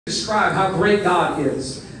describe how great God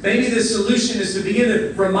is. Maybe the solution is to begin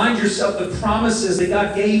to remind yourself the promises that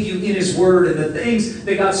God gave you in His Word and the things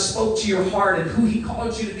that God spoke to your heart and who He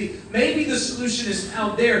called you to be. Maybe the solution is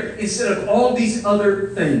found there instead of all these other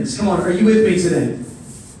things. Come on, are you with me today?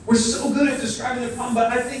 We're so good at describing the problem, but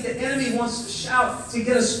I think the enemy wants to shout to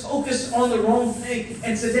get us focused on the wrong thing.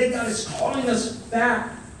 And today God is calling us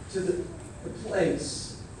back to the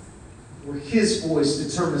place where His voice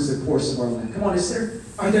determines the course of our life. Come on,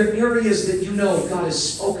 are there areas that you know God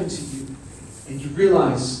has spoken to you and you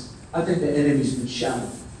realize, I think the enemy's been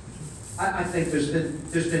shouting. I think there's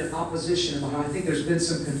been opposition in my life. I think there's been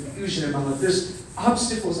some confusion in my life. There's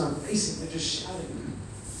obstacles I'm facing. They're just shouting.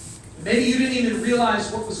 Maybe you didn't even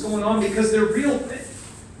realize what was going on because they're real things.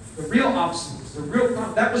 The real obstacles, the real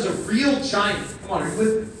problem. That was a real giant. Come on, are you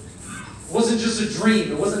with me? It wasn't just a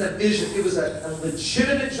dream. It wasn't a vision. It was a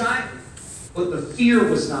legitimate giant. But the fear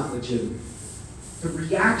was not legitimate. The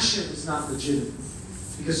reaction was not legitimate.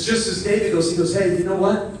 Because just as David goes, he goes, hey, you know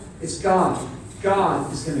what? It's God.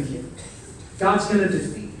 God is going to kill. God's going to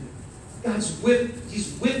defeat him.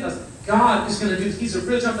 He's with us. God is going to do, He's a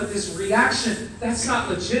real giant. But this reaction, that's not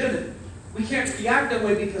legitimate. We can't react that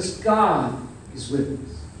way because God is with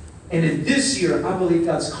us. And in this year, I believe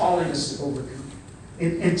God's calling us to overcome.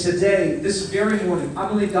 And today, this very morning, I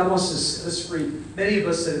believe God wants to set us free. Many of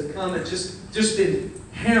us that have come and just been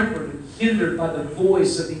hampered and hindered by the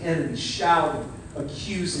voice of the enemy, shouting,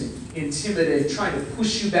 accusing, intimidating, trying to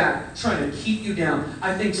push you back, trying to keep you down.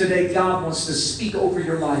 I think today God wants to speak over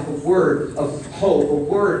your life a word of hope, a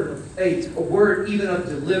word of faith, a word even of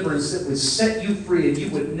deliverance that would set you free and you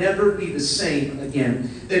would never be the same again.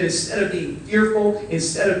 That instead of being fearful,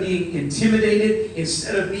 instead of being intimidated,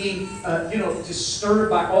 instead of being disturbed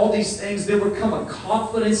by all these things, there would come a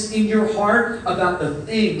confidence in your heart about the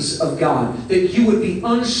things of God. That you would be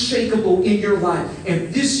unshakable in your life.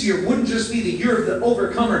 And this year wouldn't just be the year of the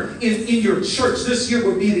overcomer in your church. This year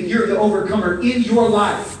would be the year of the overcomer in your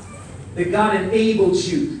life. That God enabled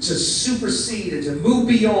you to supersede and to move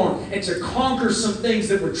beyond and to conquer some things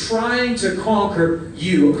that were trying to conquer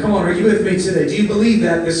you. Come on, are you with me today? Do you believe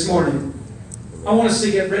that this morning? I want us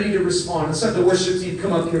to get ready to respond. Let's have the worship team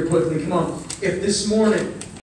come up here quickly. Come on. If this morning